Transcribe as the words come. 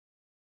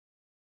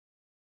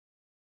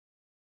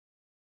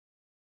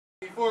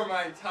Before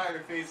my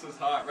entire face was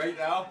hot. Right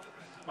now,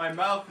 my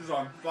mouth is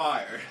on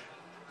fire.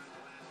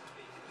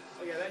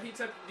 Okay, that heats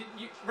up.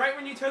 Right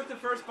when you took the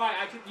first bite,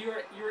 you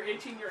were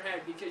itching your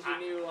head because you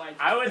knew like.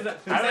 I was what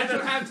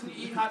happens when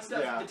you eat hot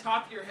stuff? Yeah. The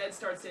top of your head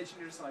starts itching.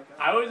 You're just like. Oh.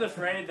 I was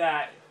afraid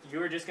that you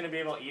were just gonna be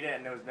able to eat it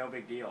and it was no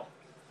big deal.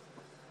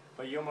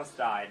 But you almost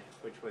died,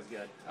 which was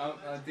good. I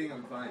think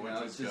I'm fine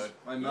now. It's just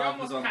my You mouth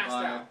almost is on passed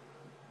fire. out.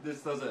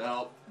 This doesn't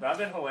help. That'd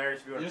been hilarious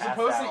if you were You're passed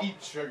supposed out. to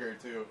eat sugar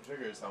too.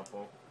 Sugar is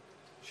helpful.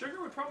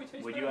 Sugar would probably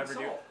taste Would better you than ever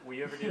do? salt. Will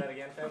you ever do that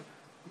again, Finn?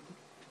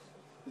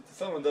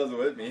 Someone does it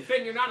with me.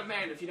 Finn, you're not a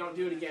man if you don't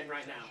do it again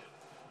right now.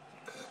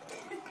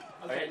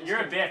 Okay, You're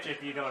a bitch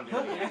if you don't do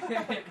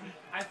it.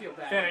 I feel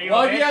bad. Finn, are you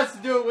Well, a he bitch? has to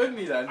do it with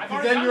me then. I've Because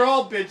already then done you're it.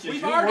 all bitches.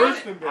 We've You're already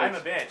worse done than bitch. I'm a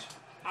bitch.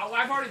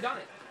 I've already done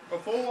it. A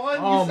full one?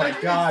 Oh You my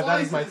said god, you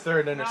that is my sliced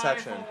third No, I had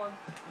interception. full one.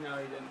 No,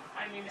 you didn't.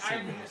 I mean, I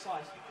didn't just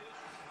slice.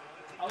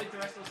 I'll eat the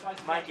rest of the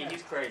slices. Mikey,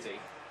 he's crazy.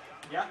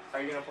 Yeah?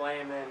 Are you gonna play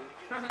him in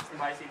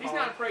spicy He's Pong?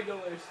 not afraid to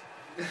lose.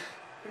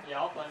 Yeah,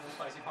 I'll play with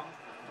spicy pong.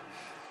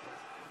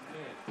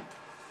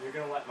 You're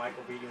gonna let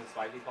Michael beat you in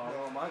spicy Pong?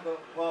 No, Michael.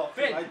 Well,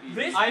 Finn, might be.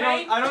 this-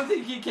 I don't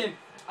think he can.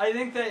 I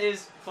think that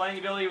his playing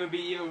ability would be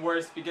even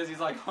worse because he's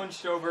like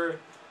hunched over,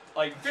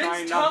 like Finn's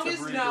trying not tongue to is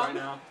breathe numb. right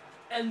now.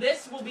 And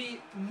this will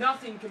be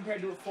nothing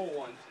compared to a full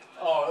one.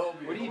 Oh, it'll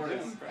be What are you worse.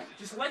 doing, Frank?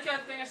 Just lick a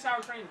thing of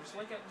sour cream. Just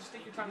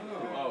stick your tongue in it.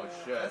 Oh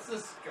shit. That's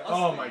disgusting.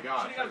 Oh my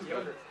god. Should've got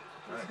yogurt.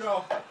 Let's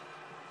go.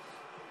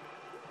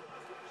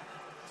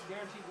 It's a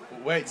guaranteed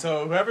win. Wait,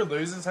 so whoever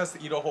loses has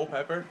to eat a whole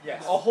pepper?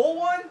 Yes. A whole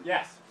one?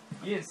 Yes.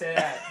 You didn't say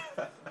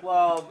that.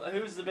 Well,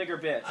 who's the bigger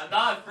bitch? I'm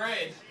not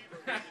afraid.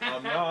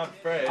 I'm not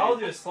afraid. I'll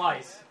do a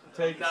slice.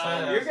 Take No,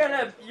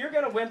 some. You're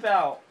gonna wimp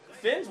out.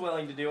 Finn's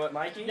willing to do it,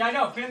 Mikey. Yeah, I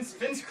know.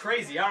 Finn's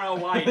crazy. I don't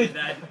know why he did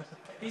that.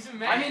 He's a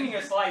man. I'm eating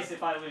a slice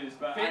if I lose,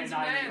 but I'm Finn's a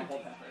not eating man. a whole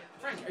pepper.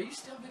 Frank, are you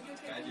still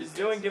videotaping? He's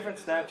doing different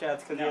Snapchats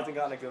because he No. hasn't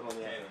gotten a good one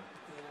yet.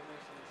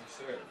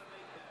 Sure.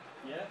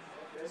 Yeah?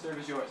 Serve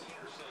is yours.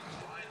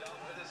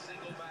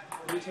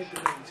 You take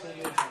the win. It's gonna be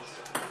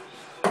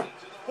intense.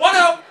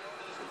 1-0.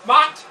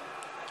 Mott.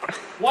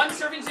 1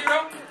 serving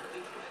 0.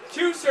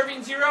 2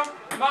 serving 0.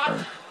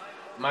 Mott.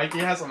 Mikey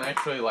hasn't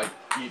actually like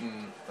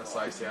eaten a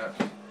slice yet.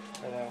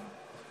 I know.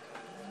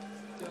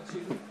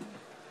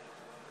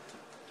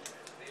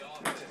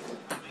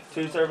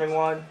 2 serving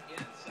 1.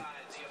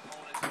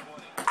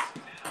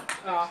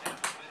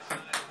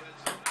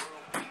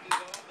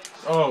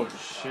 Oh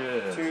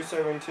shit. 2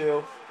 serving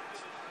 2.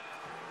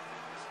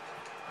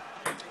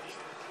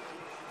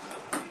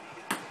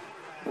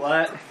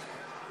 What?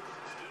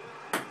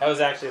 That was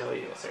actually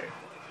illegal, sir.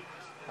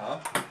 Huh?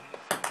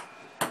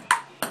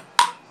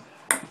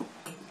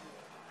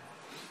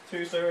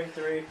 2 serving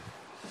 3.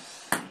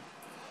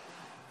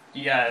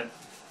 You got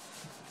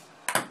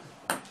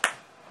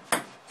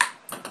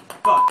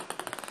Fuck.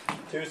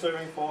 2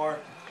 serving 4.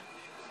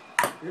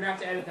 You're gonna have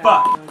to edit that.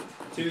 Fuck.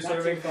 2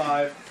 serving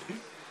 5.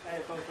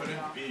 Edit both Put of in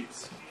them out.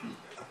 beeps.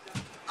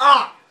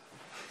 Ah!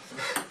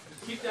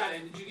 Keep that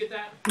in. Did you get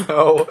that?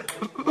 No.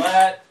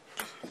 Let.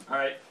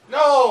 Alright.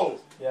 No!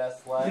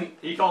 Yes, let.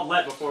 He called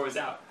let before it was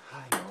out.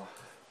 I know.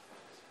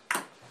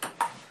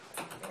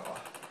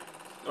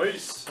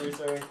 Nice. 2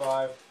 serving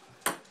 5.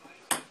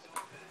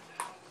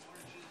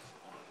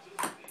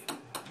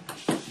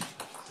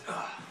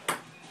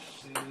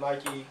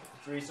 Mikey,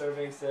 3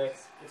 serving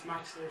 6. It's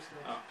Mike's Thursday.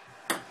 Oh.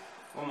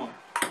 One more.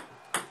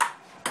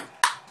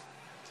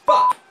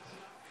 Fuck!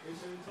 3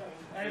 serving 7.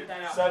 Edit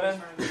that out.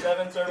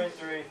 7 serving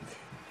 3.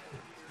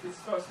 This is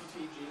supposed to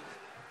be PG.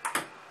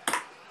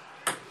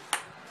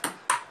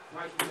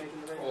 Mike, you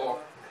making the right Oh. bar.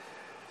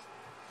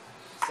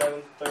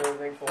 7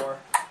 serving 4.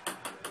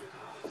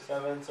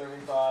 7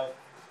 serving 5.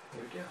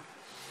 Here we go.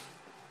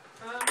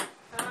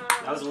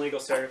 That was a legal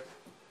serve.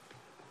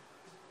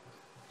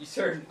 You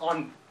served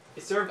on.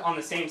 It served on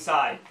the same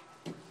side.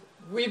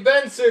 We've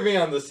been serving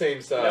on the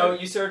same side. No,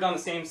 you served on the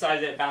same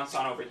side that it bounced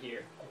on over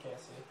here. I can't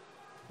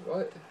see.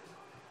 What?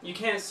 You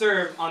can't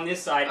serve on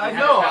this side. And I have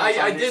know, it bounce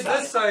on I did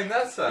this side and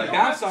that You side.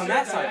 bounced on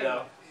that side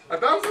though. I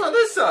bounced on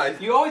this side.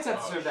 You always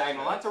have to serve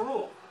diagonal. That's a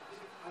rule.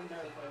 I'm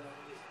never playing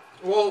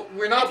that. Well,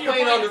 we're not If you're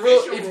playing on the playing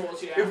rules. official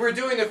rules, yeah. If we're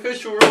doing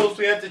official rules,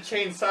 we have to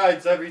change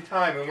sides every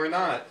time, and we're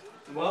not.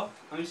 Well,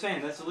 I'm just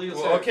saying that's a legal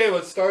Well, serve. okay,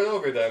 let's start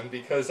over then,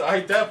 because I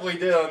definitely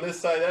did on this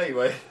side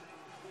anyway.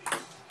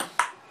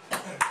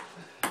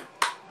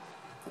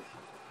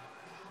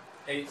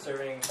 8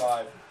 serving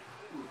 5.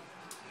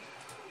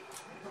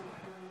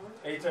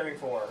 8 serving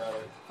 4, rather.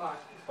 5.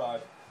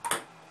 5.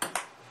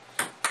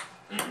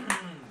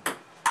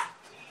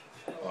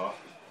 Oh.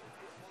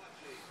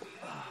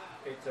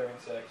 8 serving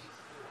 6.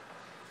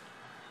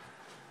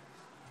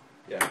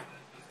 Yeah.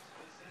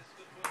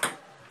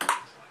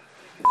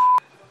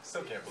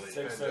 Still can't believe 6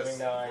 Finn just serving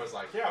 9. was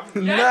like, yeah,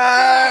 I'm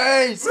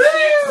Nice!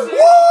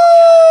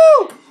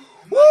 Woo!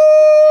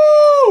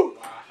 Woo!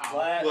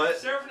 Let. What?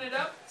 Serving it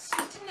up,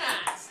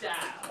 tonight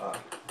style.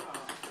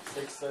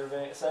 6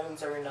 serving. 7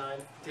 serving 9.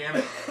 Damn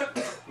it.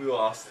 We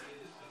lost.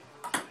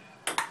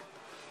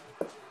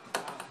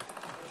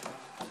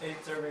 8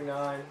 serving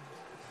 9.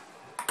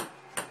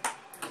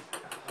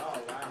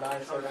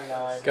 9 serving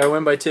 9. Gotta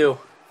win by 2.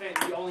 Finn,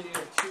 you only need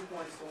 2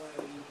 points to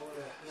win. You pulled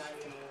it. Not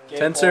even a- Game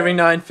 10 point. serving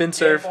 9, Finn Game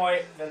serve.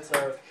 point, then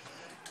serve.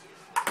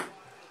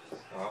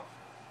 Oh.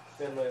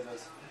 Finn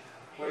loses.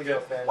 Way to go,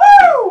 Finn.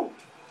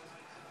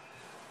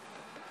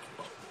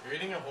 You're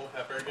eating a whole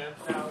pepper again?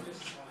 No,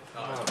 just.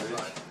 Oh,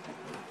 sorry.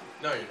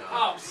 No, you're not.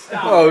 Oh,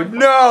 stop. Oh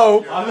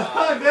no! I'm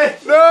not,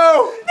 bitch.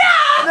 No!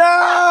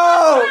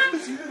 No!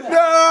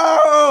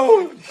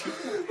 No!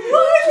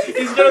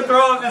 He's gonna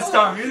throw up this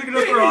time. He's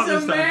gonna throw up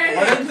this time.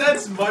 What if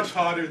that's much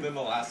hotter than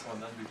the last one?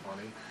 That'd be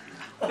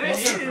funny.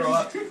 This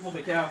is.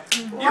 Holy cow.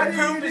 Your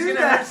poop is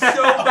gonna hurt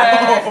so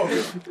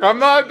bad. I'm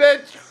not,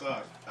 bitch!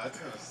 Suck. That's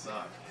gonna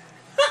suck.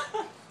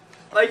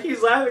 Like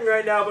he's laughing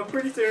right now, but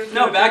pretty soon. it's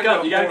No, gonna back turn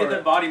up. You into gotta get more.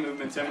 the body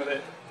movements in with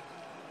it.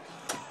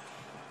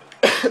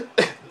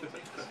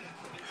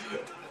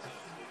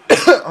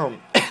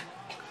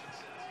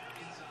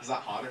 Is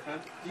that hotter, Finn?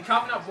 You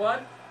coughing up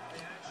blood?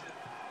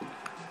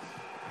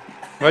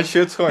 My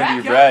shit's going to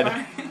Back be up, red.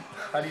 man.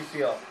 How do you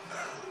feel?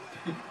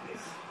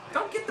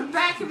 Don't get the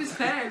back of his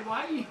head.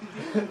 Why are you?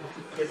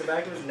 Get the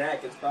back of his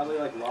neck. It's probably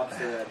like lobster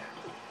head.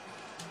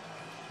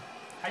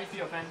 How you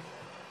feel, Finn?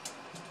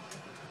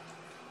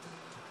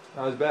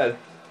 That was bad.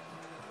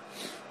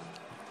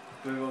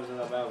 Maybe it wasn't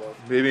that bad one.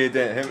 Maybe it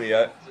didn't hit me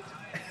yet.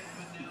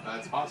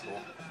 That's possible.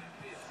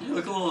 You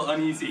look a little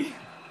uneasy.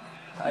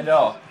 I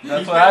know.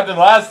 That's what happened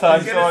last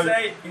time.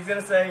 He's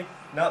gonna say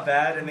not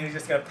bad, and then he's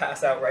just gonna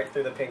pass out right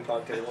through the ping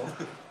pong table.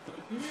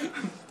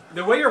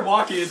 The way you're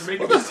walking is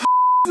making me.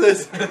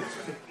 this?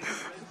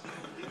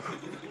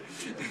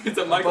 It's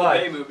a Michael Bye.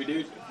 Bay movie,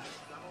 dude.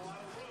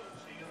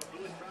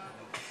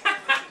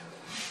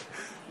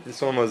 This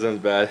one wasn't as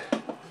bad.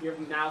 Your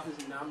mouth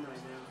is numb right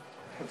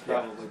now. That's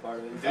probably part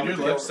of it. Did your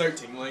lips start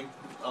tingling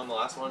on the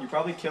last You one?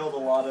 probably killed a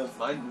lot of.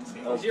 Mine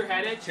Is your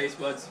head itch? Chase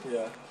buds.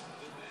 Yeah.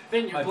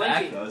 Finn, you're My back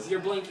blinking. does. You're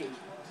blinking.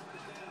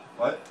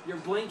 What? You're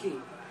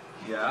blinking.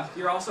 Yeah.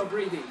 You're also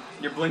breathing.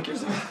 Your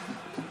blinkers.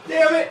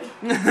 Damn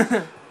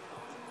it!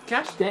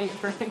 Gosh dang it,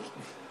 Frank.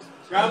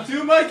 Round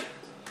 2, Mike.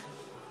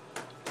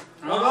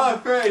 I'm not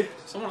afraid.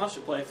 Someone else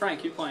should play.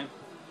 Frank, keep playing.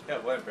 Yeah,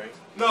 what, Frank?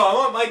 No, I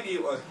want Mike to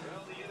eat one.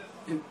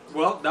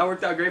 Well, that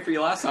worked out great for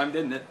you last time,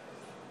 didn't it?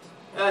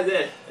 I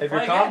did. If Play you're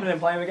again. confident,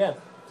 play him again.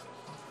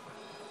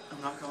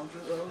 I'm not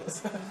confident though.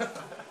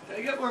 Can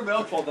I get more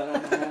milk? Pulled that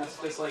on my ass.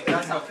 Just like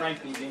that's how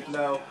Frank needs me.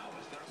 No.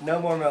 No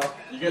more milk.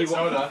 You get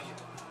soda.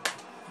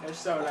 There's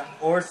soda.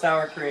 Or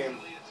sour cream.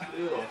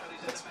 Ew,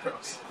 that's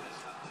gross.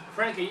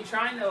 Frank, are you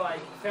trying to like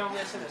film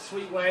this in a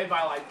sweet way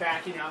by like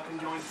backing up and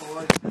going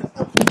forward?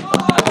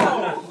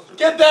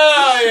 Get that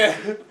out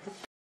of here!